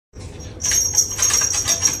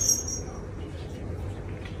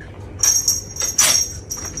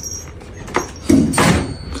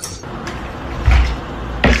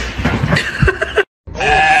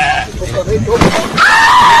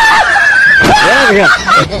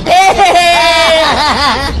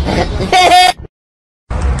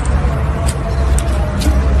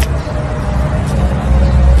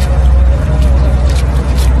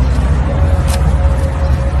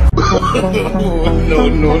No,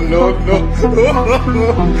 no, no, no.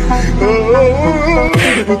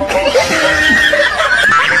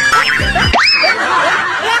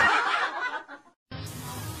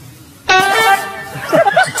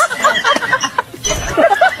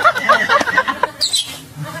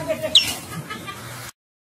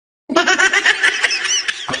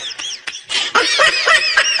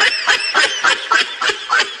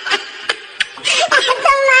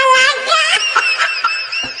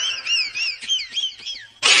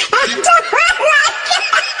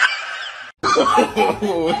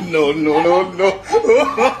 No, no, no, no.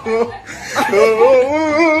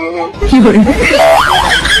 有人。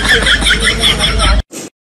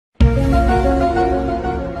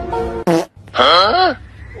啊？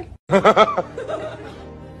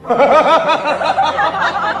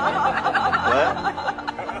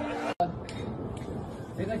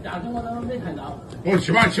这个家庭我怎么没看到？哦，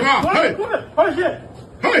去吧，去吧，嘿，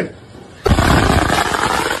嘿。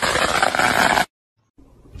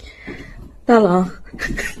大郎，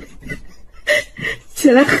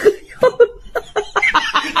起来喝药了。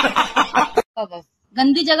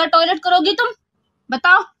गंदी जगह टॉयलेट करोगी तुम?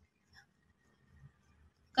 बताओ,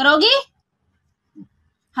 करोगी?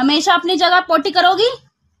 हमेशा अपनी जगह पोटी करोगी?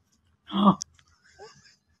 हाँ।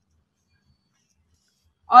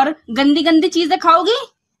 और गंदी गंदी चीजें खाओगी?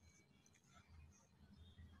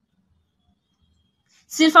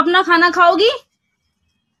 सिर्फ अपना खाना खाओगी?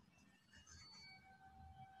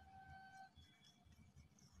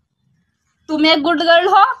 तुम एक गुड गर्ल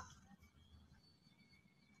हो?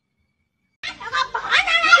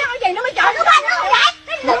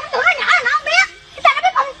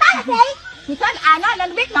 thì có nó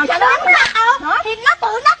lên biết nó thì nó tự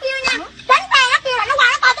nó kêu nha, tránh tay nó kêu là nó qua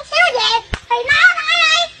nó coi chút xíu về thì nó nói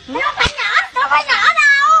đi, nó phải nhỏ, đâu phải nhỏ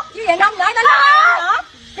đâu, như vậy nông lại tao nói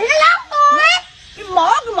thì nó lớn tôi cái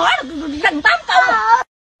mỏ là gần 8 câu.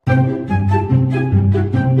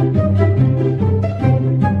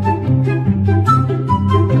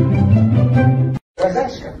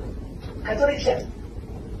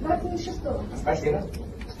 Спасибо.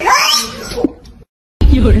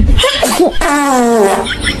 有人。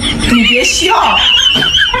你别笑。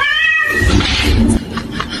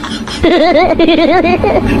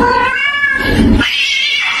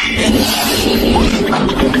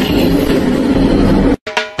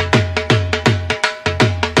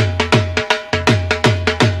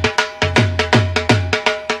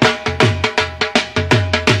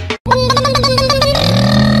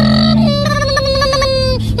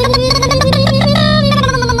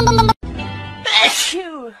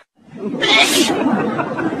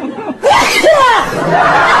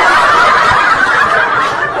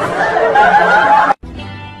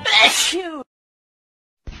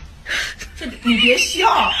你别笑。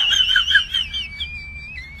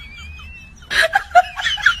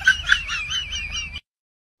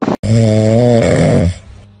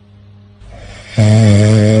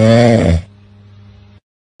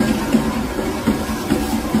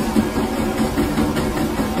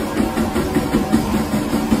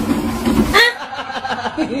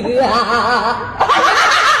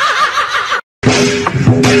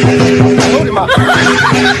我的妈！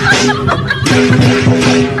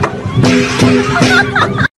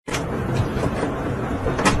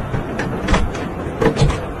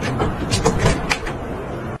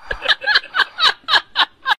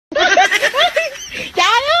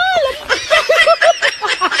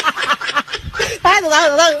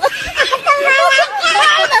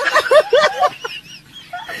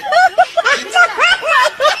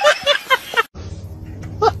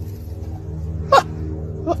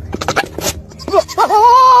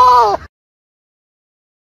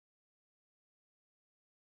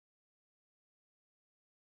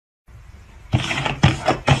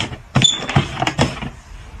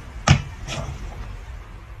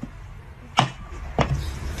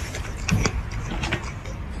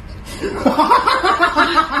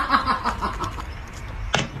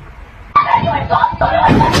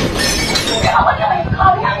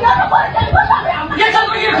别张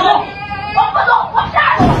嘴一口，我不懂，我下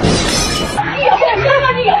去。你有没有别的？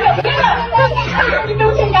你有没有别的？你都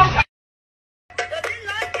现在。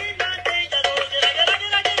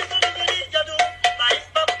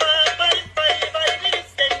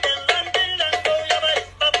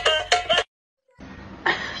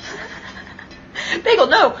Bagel,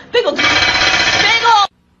 no! Bagel! Bagel!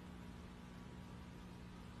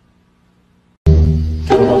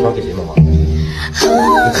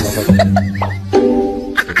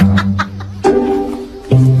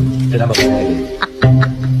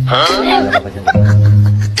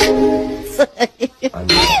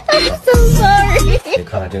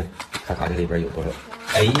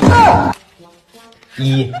 哎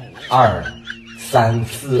，1、2、3、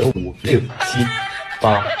4、5、6、7、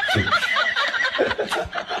8、9。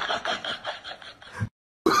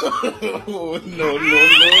Oh, no, no,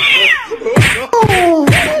 no.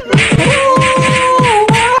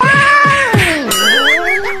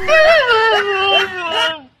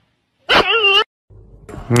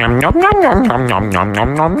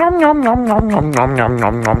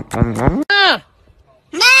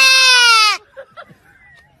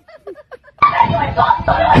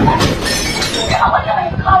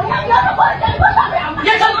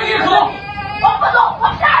 别张嘴一口！我不懂，我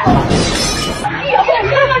下去。你有病！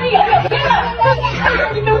你有病！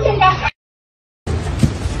你没有现在。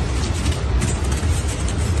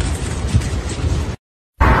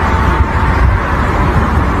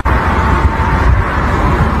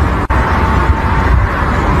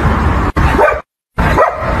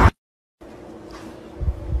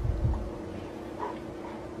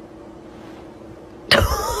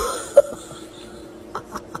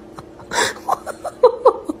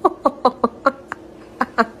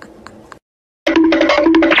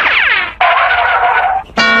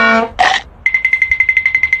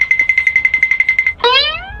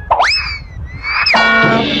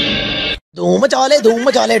धूम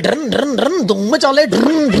मचाले drawn drawn drawn धूम मचाले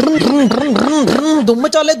drawn drawn drawn drawn drawn drawn धूम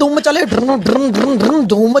मचाले drawn drawn drawn drawn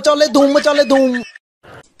धूम मचाले धूम।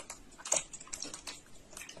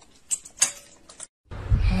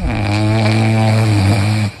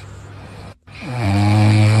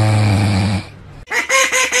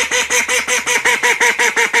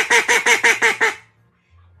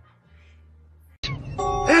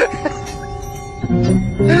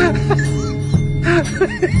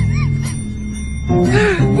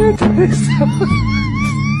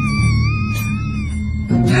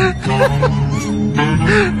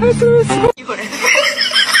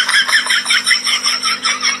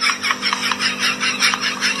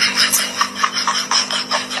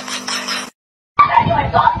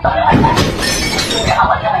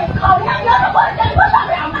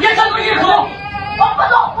别张嘴一口！我不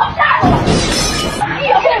懂，我下去。你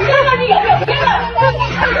有病！你有病！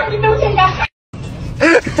你没有现在。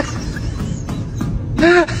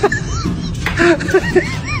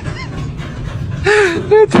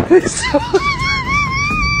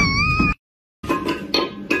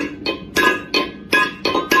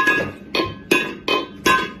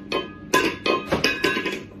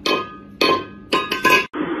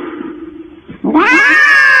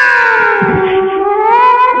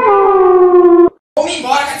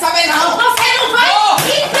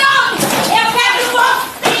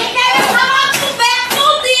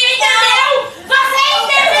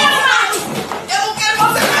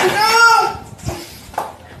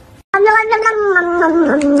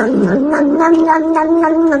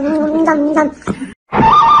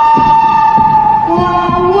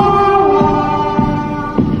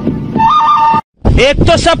एक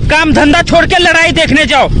तो सब काम धंधा छोड़ के लड़ाई देखने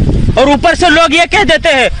जाओ और ऊपर से लोग ये कह देते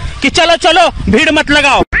हैं कि चलो चलो भीड़ मत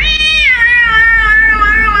लगाओ।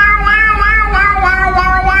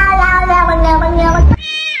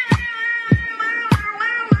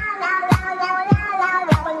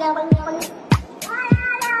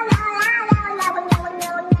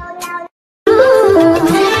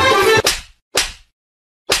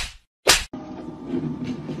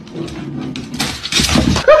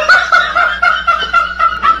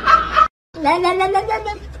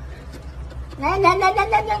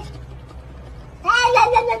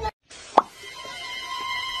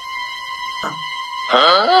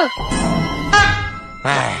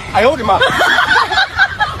哎呦我的妈！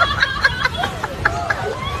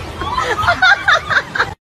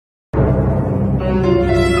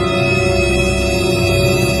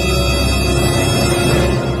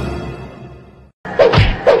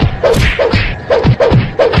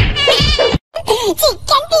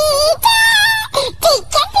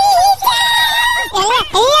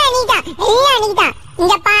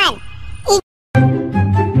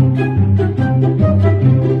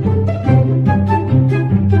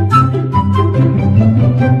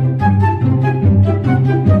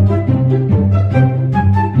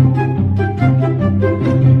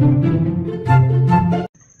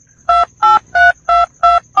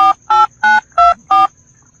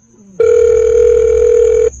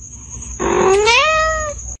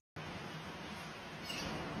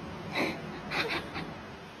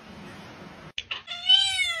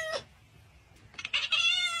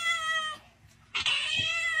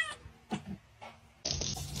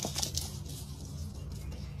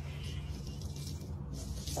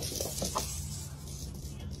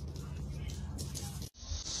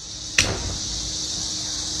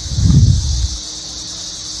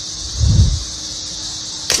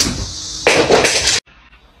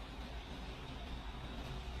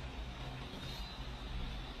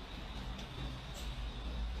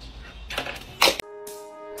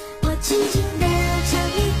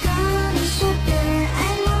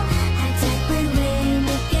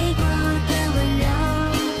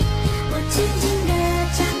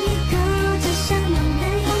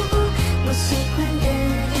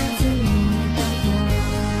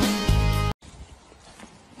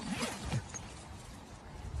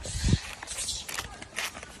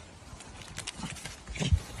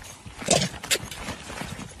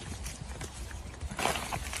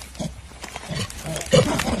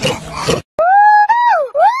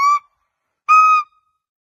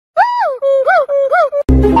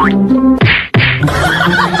哎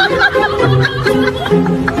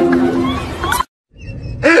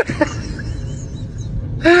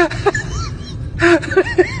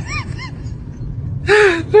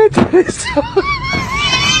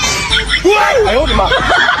呦我的妈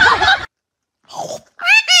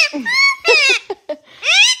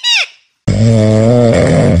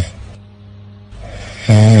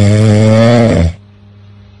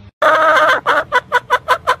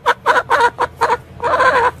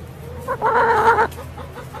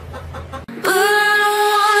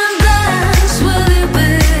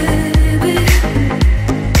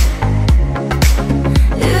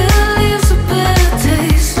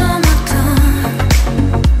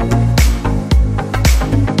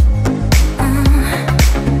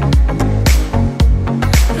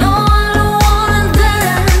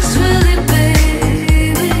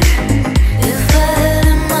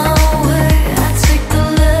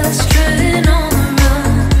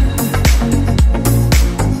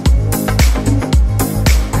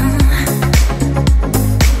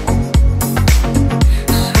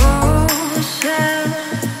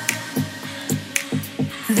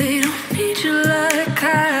！They don't need you like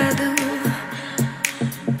I do,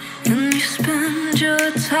 and you spend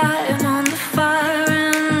your time on the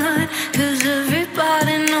firing line, 'cause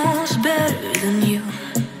everybody knows better than you.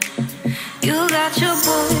 You got your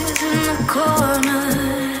boys in the corner,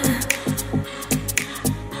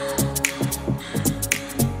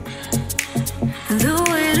 they're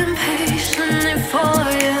waiting patiently for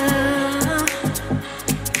you.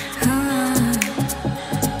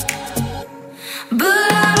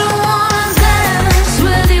 But I don't wanna dance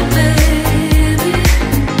with you, baby.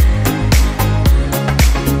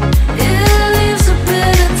 It leaves a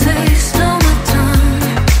bitter taste on my tongue.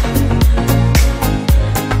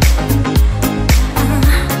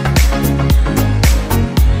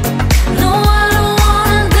 No, I don't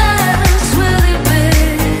wanna dance with you,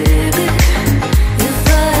 baby. If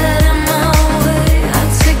I had it my way, I'd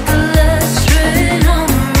take the last train on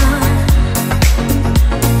the run.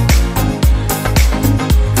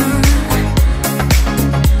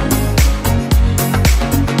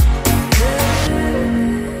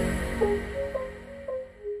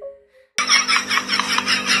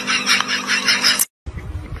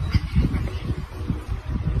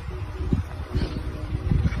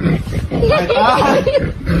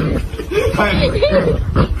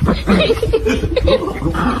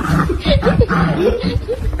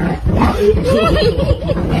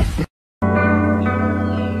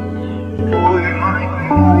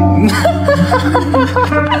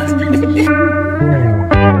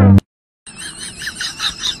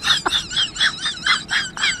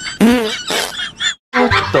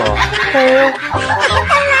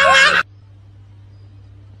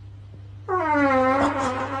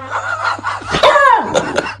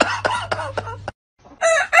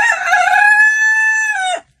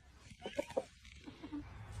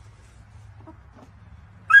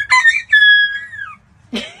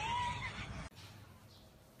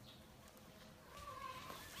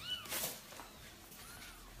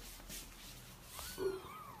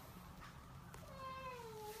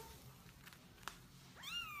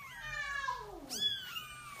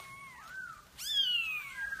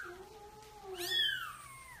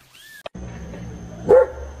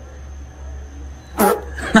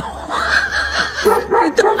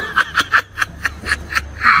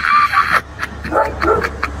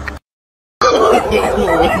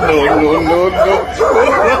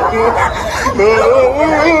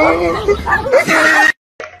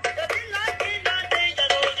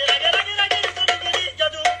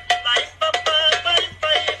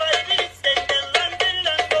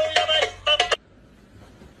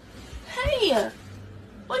 Hey,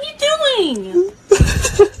 what are you doing?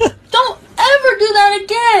 Don't ever do that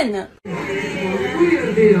again.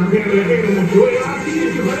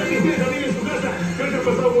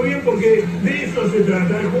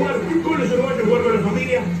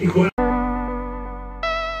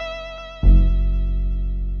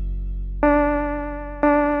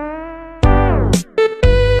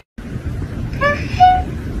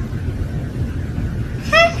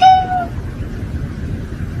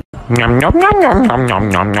 Nhom nhom nhom nhom nhom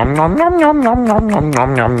nhom nhom nhom nhom nhom nhom nhom nhom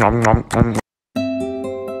nhom nhom nhom nhom nhom.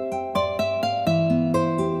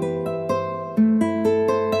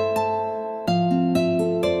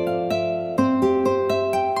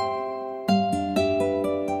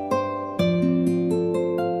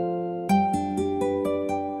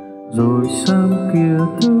 Rồi sáng kia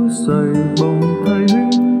thức dậy bỗng thấy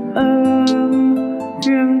em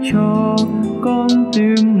khiến cho con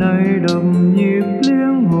tim này đập nhịp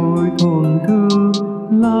liếng hồi thổn thức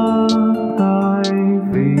lá tai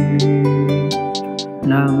vì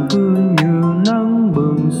cứ như nắng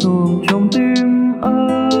bừng xuống trong tim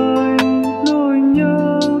anh, nỗi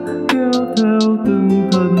nhớ kéo theo từng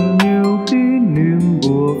thật nhiều kỷ niệm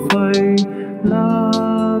bùa vây là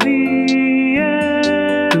vì em.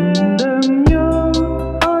 Từng đêm nhớ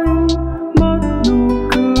anh mất nụ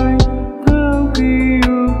cười theo ký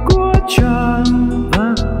ức của chàng,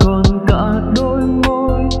 và còn cả đôi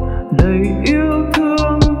môi đầy yêu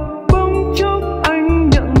thương. Bỗng chốc anh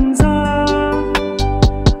nhận ra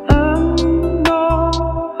em đó,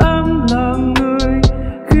 em là người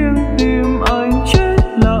khiến tim anh chết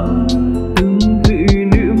lặng. Từng kỷ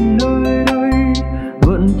niệm nơi đây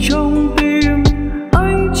vẫn trong tim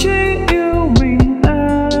anh, chỉ yêu mình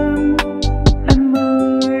em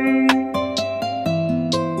ơi.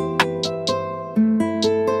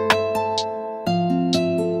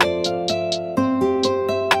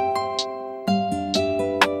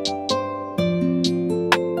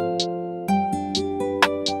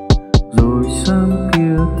 Rồi sáng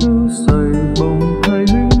kia thức dậy bỗng thấy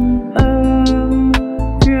hình em,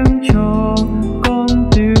 khiến cho con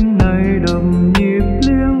tim này đập nhịp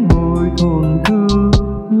liếng ngồi thổn thức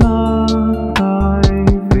lá thay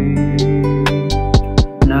vì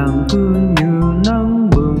nàng cứ như nắng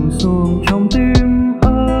bừng xuống trong tim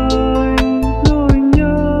anh, nỗi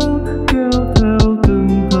nhớ kéo theo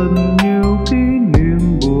từng thật nhiều kỷ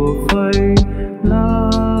niệm bùa vây là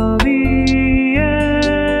vì em.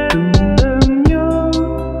 Từng đêm nhớ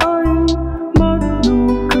anh mất nụ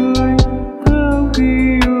cười theo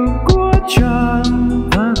ký ức của chàng,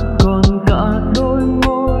 và còn cả đôi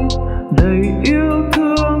môi đầy yêu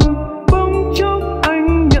thương. Bỗng chốc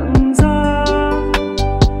anh nhận ra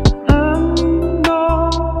em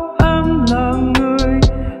đó, em là người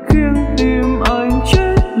khiến tim anh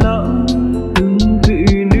chết lặng. Từng kỷ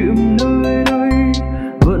niệm nơi đây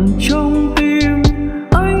vẫn trong tim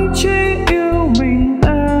anh, chỉ yêu mình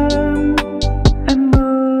em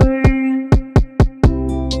ơi.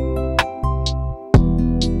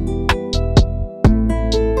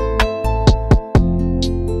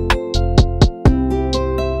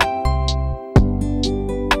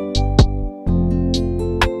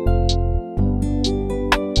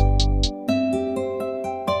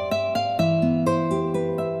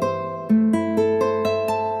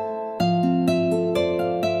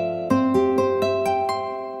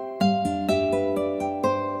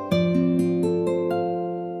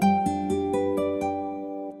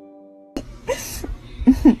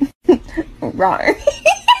 Right.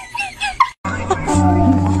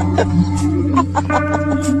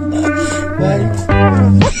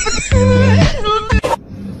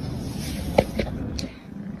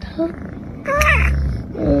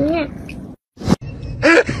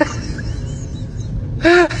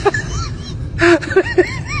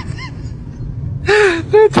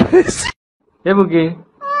 हे बुकी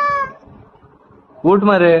उठ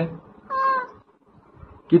मरे,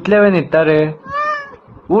 कितल्या वेळ न्हिदता रे?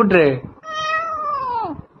 उठ रे.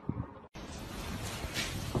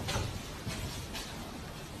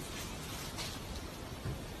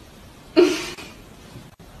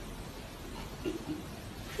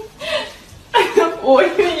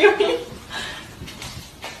 Ой-ой-ой.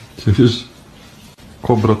 Чуєш?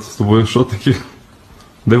 Кобра, з тобою що таке?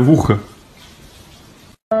 Де вуха?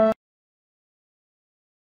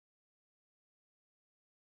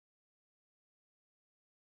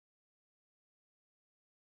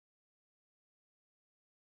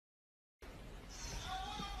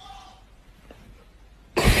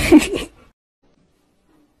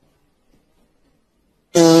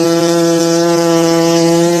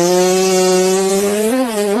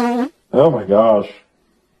 Oh my gosh.